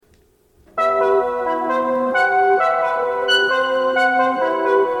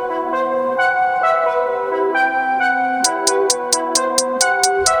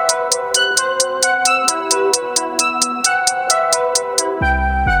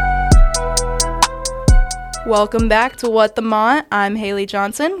Welcome back to What the Mont. I'm Hailey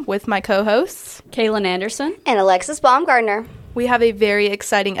Johnson with my co-hosts, Caylin Anderson and Alexis Baumgardner. We have a very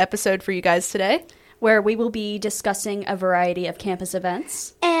exciting episode for you guys today, where we will be discussing a variety of campus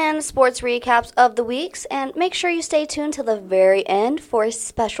events and sports recaps of the weeks, and make sure you stay tuned till the very end for a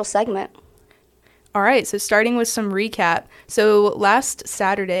special segment. All right, so starting with some recap. So last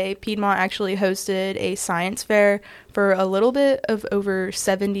Saturday, Piedmont actually hosted a science fair for a little bit of over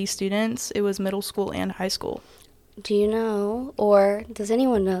 70 students. It was middle school and high school. Do you know, or does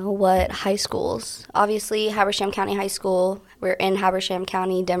anyone know, what high schools? Obviously, Habersham County High School. We're in Habersham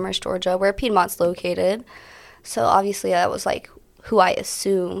County, Demorest, Georgia, where Piedmont's located. So obviously that was like who I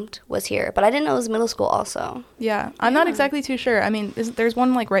assumed was here. But I didn't know it was middle school also. Yeah, I'm not exactly too sure. I mean, there's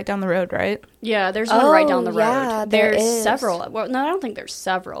one like right down the road, right? Yeah, there's one right down the road. Yeah, there's several. Well, no, I don't think there's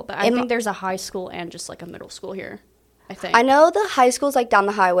several, but I think there's a high school and just like a middle school here. I know the high school's like down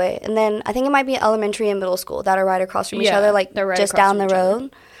the highway, and then I think it might be elementary and middle school that are right across from each other, like they're right just down the road. Other.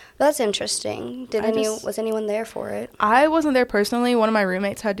 But that's interesting. Was anyone there for it? I wasn't there personally. One of my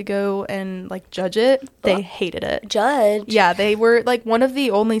roommates had to go and like judge it. They hated it. Judge? Yeah, they were like one of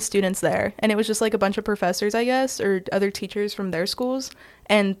the only students there, and it was just like a bunch of professors, I guess, or other teachers from their schools,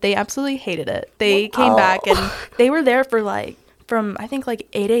 and they absolutely hated it. They came back and they were there for like from I think like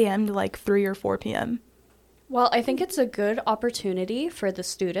 8 a.m. to like 3 or 4 p.m. Well, I think it's a good opportunity for the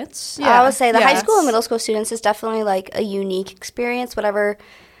students. Yeah, I would say the high school and middle school students is definitely like a unique experience. Whatever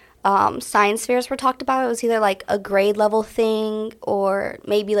science fairs were talked about, it was either like a grade level thing or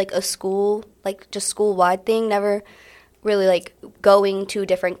maybe like a school, like just school-wide thing, never really like going to a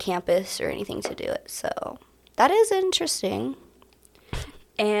different campus or anything to do it. So that is interesting.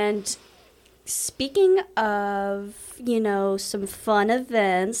 And speaking of, some fun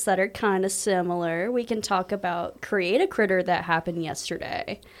events that are kind of similar, we can talk about Create a Critter that happened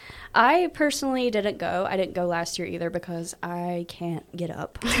yesterday. I personally didn't go. I didn't go last year either because I can't get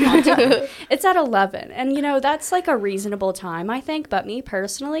up on time. It's at 11, and, that's like a reasonable time, I think. But me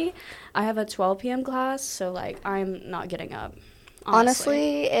personally, I have a 12 p.m. class, so, like, I'm not getting up.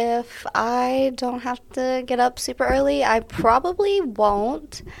 Honestly, if I don't have to get up super early, I probably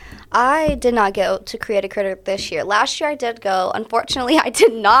won't. I did not go to Create a Critter this year. Last year I did go. Unfortunately, I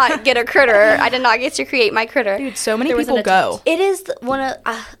did not get a critter. I did not get to create my critter. Dude, so many people go. It is one of,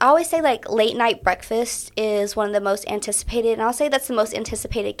 I always say like late night breakfast is one of the most anticipated, and I'll say that's the most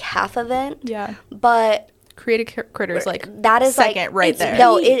anticipated CAF event. Yeah. But Create a Critter is like that is second like, right there.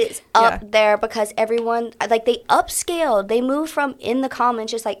 No, it is up there because everyone, like, they upscaled. They moved from in the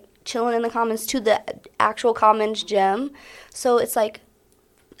commons, just like chilling in the commons, to the actual commons gym. So it's like,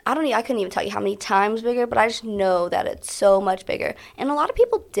 I couldn't even tell you how many times bigger, but I just know that it's so much bigger. And a lot of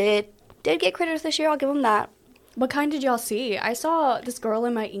people did get critters this year. I'll give them that. What kind did y'all see? I saw this girl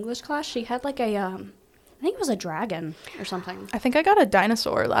in my English class. She had like a, I think it was a dragon or something. I think I got a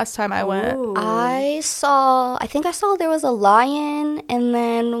dinosaur last time I went. I think I saw there was a lion, and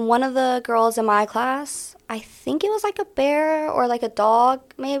then one of the girls in my class, I think it was like a bear or like a dog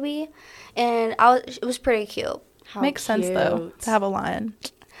maybe, and it was pretty cute. Makes sense though to have a lion.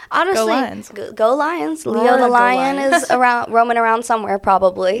 Honestly, go Lions. Go Lions. Leo the lion is roaming around somewhere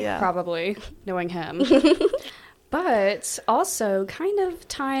probably. Yeah. Probably, knowing him. But also, kind of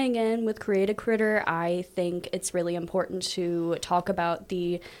tying in with Create a Critter, I think it's really important to talk about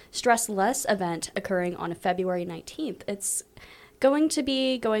the Stress Less event occurring on February 19th. It's going to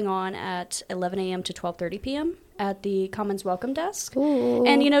be going on at 11 a.m. to 12:30 p.m. at the Commons Welcome Desk. Ooh.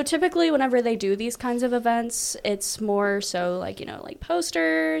 And, typically whenever they do these kinds of events, it's more so like, like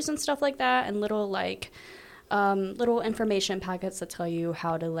posters and stuff like that, and little information packets that tell you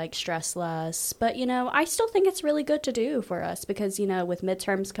how to like stress less. But I still think it's really good to do for us because with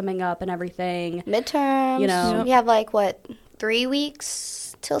midterms coming up and everything. Midterms. We have like 3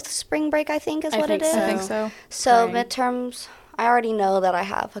 weeks till spring break, I think is what it is. I think so. So midterms, I already know that I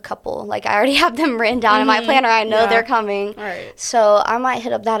have a couple. Like, I already have them written down in my planner. I know they're coming. All right. So I might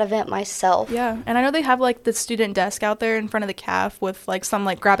hit up that event myself. Yeah, and I know they have like the student desk out there in front of the CAF with like some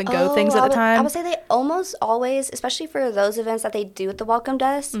like grab and go things at the time. I would say they almost always, especially for those events that they do at the welcome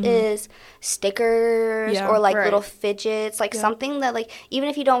desk, is stickers or like little fidgets, like something that like, even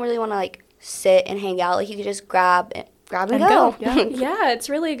if you don't really want to like sit and hang out, like you could just grab and go. Yeah, it's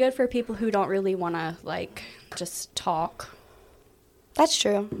really good for people who don't really want to like just talk. That's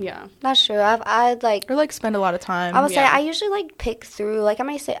true. Yeah. That's true. I'd like... Or, like, spend a lot of time. I would say I usually, like, pick through... Like, I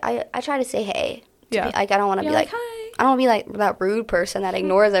might say... I try to say hey. Yeah. Like, I don't want to be like... Hi. I don't want to be, like, that rude person that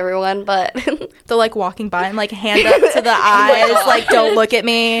ignores everyone, but... They're, like, walking by and, like, hand up to the eyes. Like, don't look at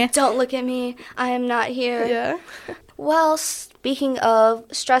me. Don't look at me. I am not here. Yeah. Well, Speaking of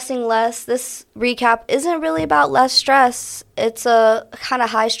stressing less, this recap isn't really about less stress. It's a kind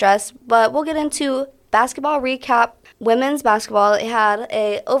of high stress, but we'll get into basketball recap. Women's basketball, they had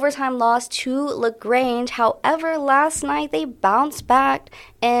a overtime loss to LaGrange. However, last night they bounced back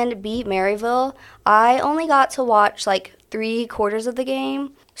and beat Maryville. I only got to watch like 3/4 of the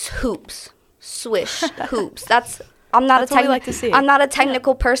game. Hoops, swish, hoops. I'm not That's what we like to see. I'm not a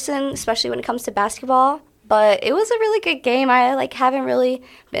technical person, especially when it comes to basketball. But it was a really good game. I haven't really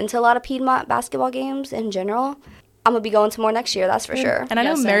been to a lot of Piedmont basketball games in general. I'm going to be going to more next year, that's for sure. And I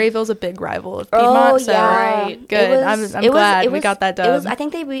know Maryville's a big rival of Piedmont, so right. Good. I'm glad we got that dub. I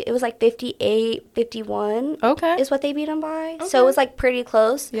think it was like 58-51. Okay. Is what they beat them by. Okay. So it was like pretty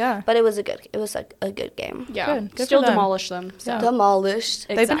close. Yeah. But it was a good game. Yeah. Good Still for them. demolished them. So. Yeah. Demolished.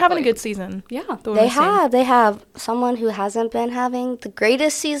 They've been having a good season. Yeah. They have someone who hasn't been having the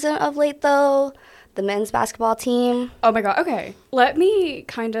greatest season of late, though. The men's basketball team. Oh my God. Okay. Let me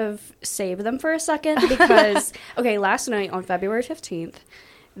kind of save them for a second because, last night on February 15th,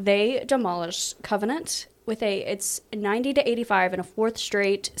 they demolished Covenant with it's 90-85 and a 4th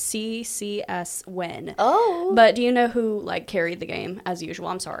straight CCS win. Oh. But do you know who carried the game as usual?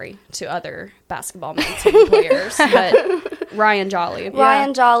 I'm sorry to other basketball team players, but Ryan Jolly.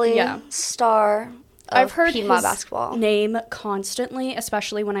 Ryan Jolly, star. I've heard Piedmont his basketball name constantly,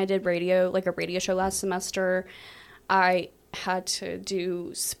 especially when I did radio, a radio show last semester. I had to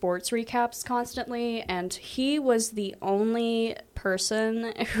do sports recaps constantly, and he was the only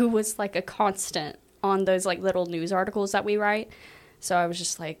person who was a constant on those little news articles that we write. So I was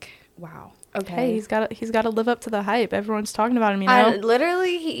just wow. Okay. Hey, he's got to live up to the hype. Everyone's talking about him, you know?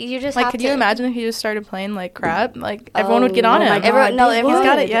 Literally, you just have could to. you imagine if he just started playing like crap? Everyone would get on him. Everyone, he's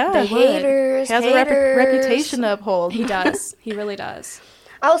got it, yeah. The haters. He has a reputation to uphold. He does. He really does.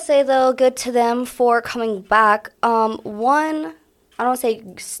 I will say, though, good to them for coming back. One, I don't want to say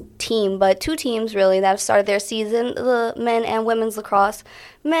team, but 2 teams, really, that have started their season, the men and women's lacrosse.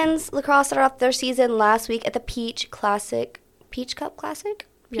 Men's lacrosse started off their season last week at the Peach Cup Classic? Peach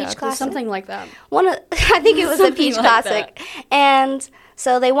Classic? Something like that. I think it was the Peach Classic. That. And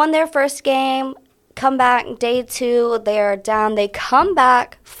so they won their first game, come back day 2, they are down. They come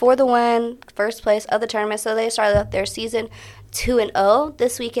back for the win, first place of the tournament. So they started up their season 2-0.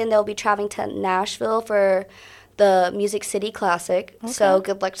 This weekend they'll be traveling to Nashville for the Music City Classic. Okay. So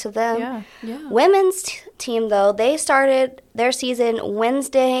good luck to them. Yeah. Women's team, though, they started their season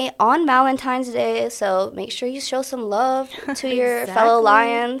Wednesday on Valentine's Day. So make sure you show some love to your fellow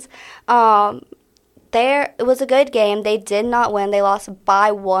Lions. It was a good game. They did not win. They lost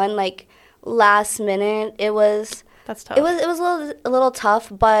by 1, last minute. That's tough. It was a little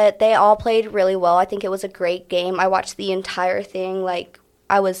tough, but they all played really well. I think it was a great game. I watched the entire thing.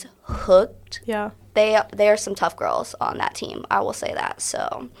 I was hooked. Yeah. They are some tough girls on that team. I will say that.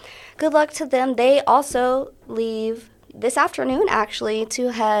 So, good luck to them. They also leave this afternoon, actually,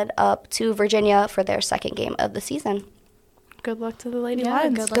 to head up to Virginia for their second game of the season. Good luck to the Lady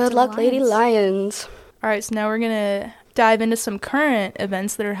Lions. Good luck, Lady Lions. All right, so now we're going to dive into some current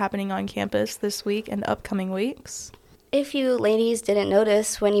events that are happening on campus this week and upcoming weeks. If you ladies didn't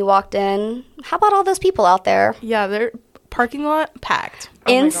notice when you walked in, how about all those people out there? Yeah, they're parking lot packed.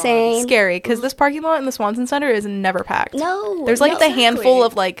 Insane. Scary, because this parking lot in the Swanson Center is never packed. No. There's the handful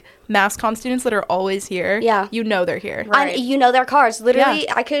of mass comm students that are always here. Yeah. You know they're here. Right. You know their cars. Literally,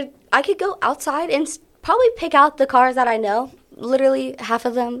 yeah. I could go outside and probably pick out the cars that I know. Literally, half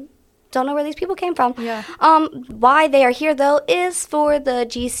of them don't know where these people came from. Yeah. Why they are here, though, is for the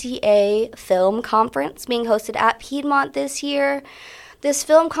GCA Film Conference being hosted at Piedmont this year. This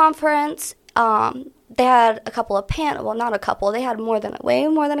film conference, they had a couple of not a couple, they had way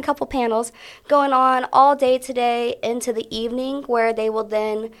more than a couple panels going on all day today into the evening, where they will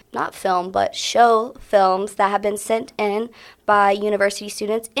then not film but show films that have been sent in by university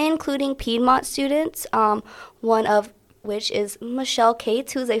students, including Piedmont students, one of which is Michelle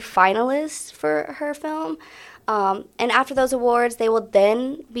Cates, who's a finalist for her film. And after those awards, they will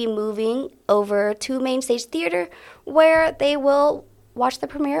then be moving over to Main Stage Theater, where they will watch the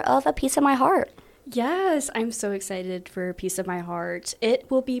premiere of A Piece of My Heart. Yes, I'm so excited for A Piece of My Heart. It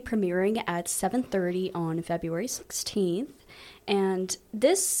will be premiering at 7:30 on February 16th. And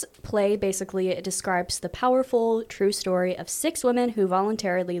this play, basically, it describes the powerful, true story of 6 women who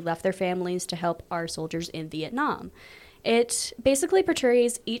voluntarily left their families to help our soldiers in Vietnam. It basically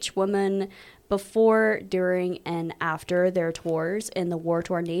portrays each woman before, during, and after their tours in the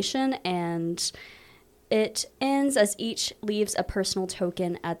war-torn nation, and It ends as each leaves a personal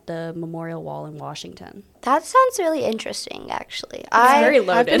token at the memorial wall in Washington. That sounds really interesting, actually. It's very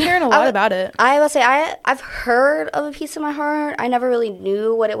loaded. I've been hearing a lot about it. I will say I've heard of A Piece of My Heart. I never really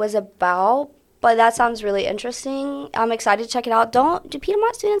knew what it was about, but that sounds really interesting. I'm excited to check it out. Do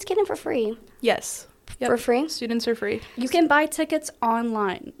Piedmont students get in for free? Yes. Yep. For free? Students are free. You can buy tickets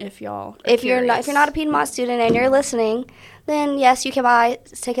online if y'all are If you're not a Piedmont student and you're listening, then yes, you can buy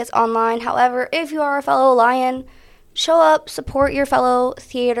tickets online. However, if you are a fellow Lion, show up, support your fellow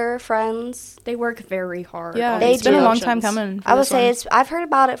theater friends. They work very hard. Yeah, They it's been a long do. time coming. I would say I've heard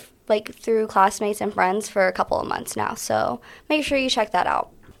about it like through classmates and friends for a couple of months now, so make sure you check that out.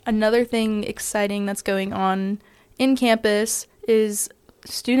 Another thing exciting that's going on in campus is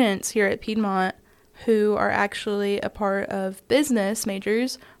students here at Piedmont who are actually a part of business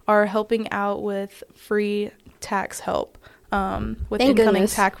majors are helping out with free tax help with Thank incoming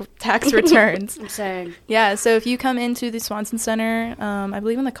goodness. tax returns. I'm saying. Yeah, so if you come into the Swanson Center, I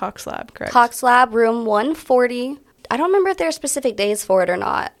believe in the Cox Lab, correct? Cox Lab, room 140. I don't remember if there are specific days for it or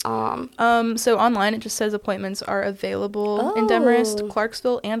not. So online it just says appointments are available in Demarest,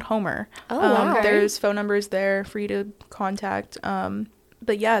 Clarksville, and Homer. Wow. There's phone numbers there for you to contact.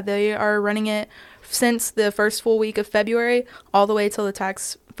 But yeah, they are running it since the first full week of February all the way till the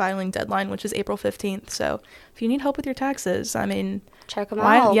tax filing deadline, which is April 15th. So if you need help with your taxes, I mean, Check them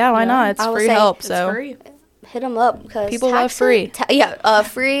out. why not? It's free help. So It's free. Hit them up because people love free.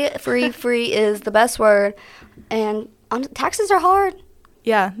 Free is the best word. And taxes are hard.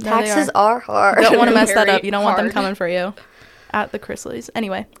 Yeah, no, Taxes are hard. You don't want to mess that Very up. You don't want them hard. coming for you at the Chrysleys.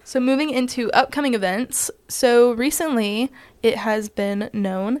 Anyway, so moving into upcoming events. So recently, it has been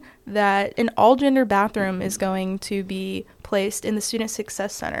known that an all-gender bathroom is going to be placed in the Student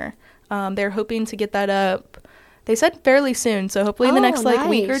Success Center. They're hoping to get that up. They said fairly soon, so hopefully in the next week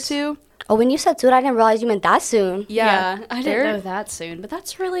or nice. two. Oh, when you said soon, I didn't realize you meant that soon. Yeah, I they're- didn't know that soon, but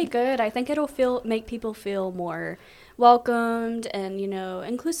that's really good. I think it'll make people feel more welcomed, and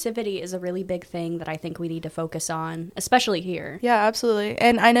inclusivity is a really big thing that I think we need to focus on, especially here. Yeah, absolutely.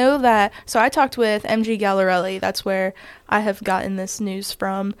 And I know that, so I talked with MG Gallarelli. That's where I have gotten this news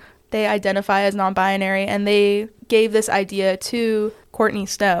from. They identify as non-binary, and they gave this idea to Courtney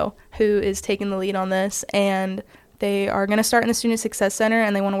Snow, who is taking the lead on this, and they are going to start in the Student Success Center,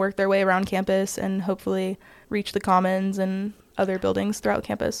 and they want to work their way around campus and hopefully reach the Commons and other buildings throughout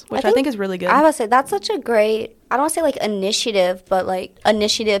campus, which I think is really good. I would say that's such a great, I don't want to say like initiative, but like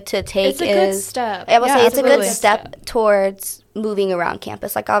initiative to take It's a good step. I would Yeah, say it's a absolutely. good step towards moving around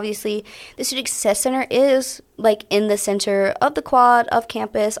campus. Like obviously the Student Success Center is like in the center of the quad of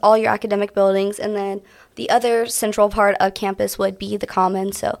campus, all your academic buildings, and then the other central part of campus would be the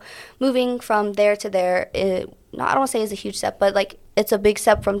Commons. So moving from there to there, I don't want to say is a huge step, but like it's a big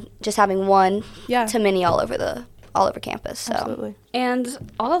step from just having one to many all over campus. So. Absolutely.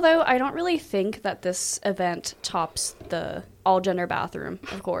 And although I don't really think that this event tops the all-gender bathroom,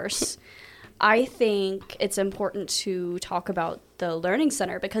 of course, I think it's important to talk about the Learning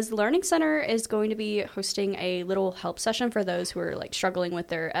Center, because the Learning Center is going to be hosting a little help session for those who are like struggling with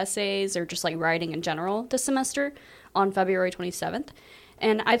their essays or just like writing in general this semester on February 27th.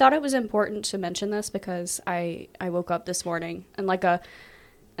 And I thought it was important to mention this because I woke up this morning in like a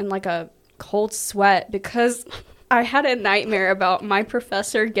cold sweat because I had a nightmare about my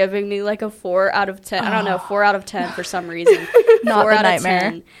professor giving me like a 4 out of 10. I don't know, 4 out of 10 for some reason. Not 4 the out nightmare. of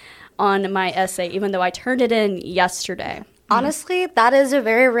 10 on my essay, even though I turned it in yesterday. Honestly, that is a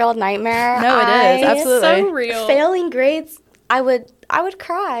very real nightmare. No, it is. Absolutely. It's so real. Failing grades, I would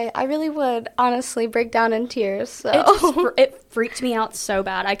cry. I really would, honestly, break down in tears. So. It freaked me out so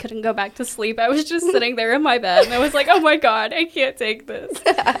bad. I couldn't go back to sleep. I was just sitting there in my bed, and I was like, oh my God, I can't take this.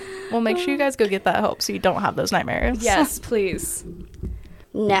 Well, make sure you guys go get that help so you don't have those nightmares. Yes, please.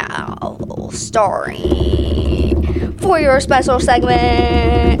 Now, story for your special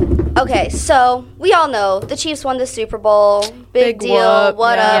segment. Okay, so we all know the Chiefs won the Super Bowl. Big deal, whoop.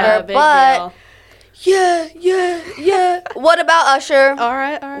 whatever. Yeah, big but deal. yeah. What about Usher? All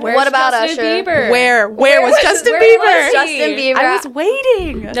right. Where's What about Justin Usher? Bieber? Where was Justin where Bieber? was he? Justin Bieber. I was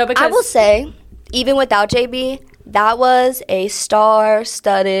waiting. No, because I will say, even without JB, that was a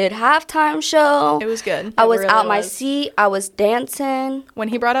star-studded halftime show. It was good. I was really out my was. seat. I was dancing. When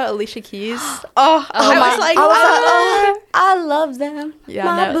he brought out Alicia Keys, I was like, oh, I love them. Yeah,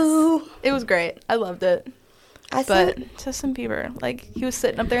 My no, boo. it was great. I loved it. I But said, Justin Bieber, like, he was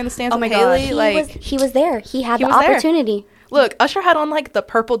sitting up there in the stands Oh with my Hailey, gosh. like, he was there. He had He the was there. opportunity. Look, Usher had on like the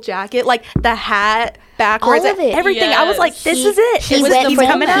purple jacket, like the hat backwards, All of it. everything. I was like, this is it. He He's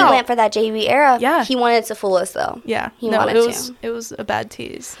coming He out. went for that JB era. Yeah. He wanted to fool us, though. Yeah. He wanted to. It was a bad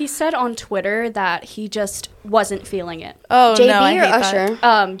tease. He said on Twitter that he just wasn't feeling it. Oh, JB no, I or hate Usher?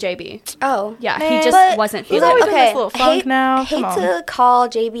 that. JB. Oh. Yeah, Man, he just but wasn't he's feeling always it. in this little funk now. Hate Come on. to call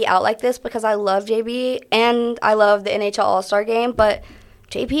JB out like this because I love JB and I love the NHL All-Star Game, but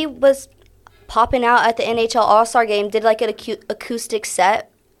JB was popping out at the NHL All-Star Game, did like an acoustic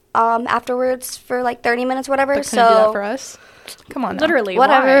set afterwards for like 30 minutes, whatever. But couldn't do that for us. Come on, now. Literally,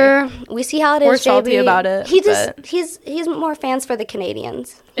 whatever. why? We see how it is. We're salty JB. about it, He just but- he's more fans for the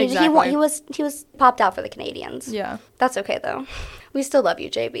Canadians. Exactly. He was popped out for the Canadians. Yeah. That's okay though. We still love you,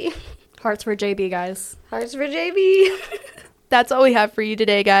 JB. Hearts for JB, guys. Hearts for JB. That's all we have for you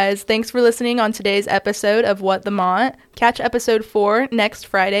today, guys. Thanks for listening on today's episode of What the Mont. Catch episode 4 next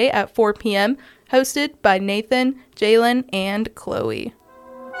Friday at 4 p.m., hosted by Nathan, Jalen, and Chloe.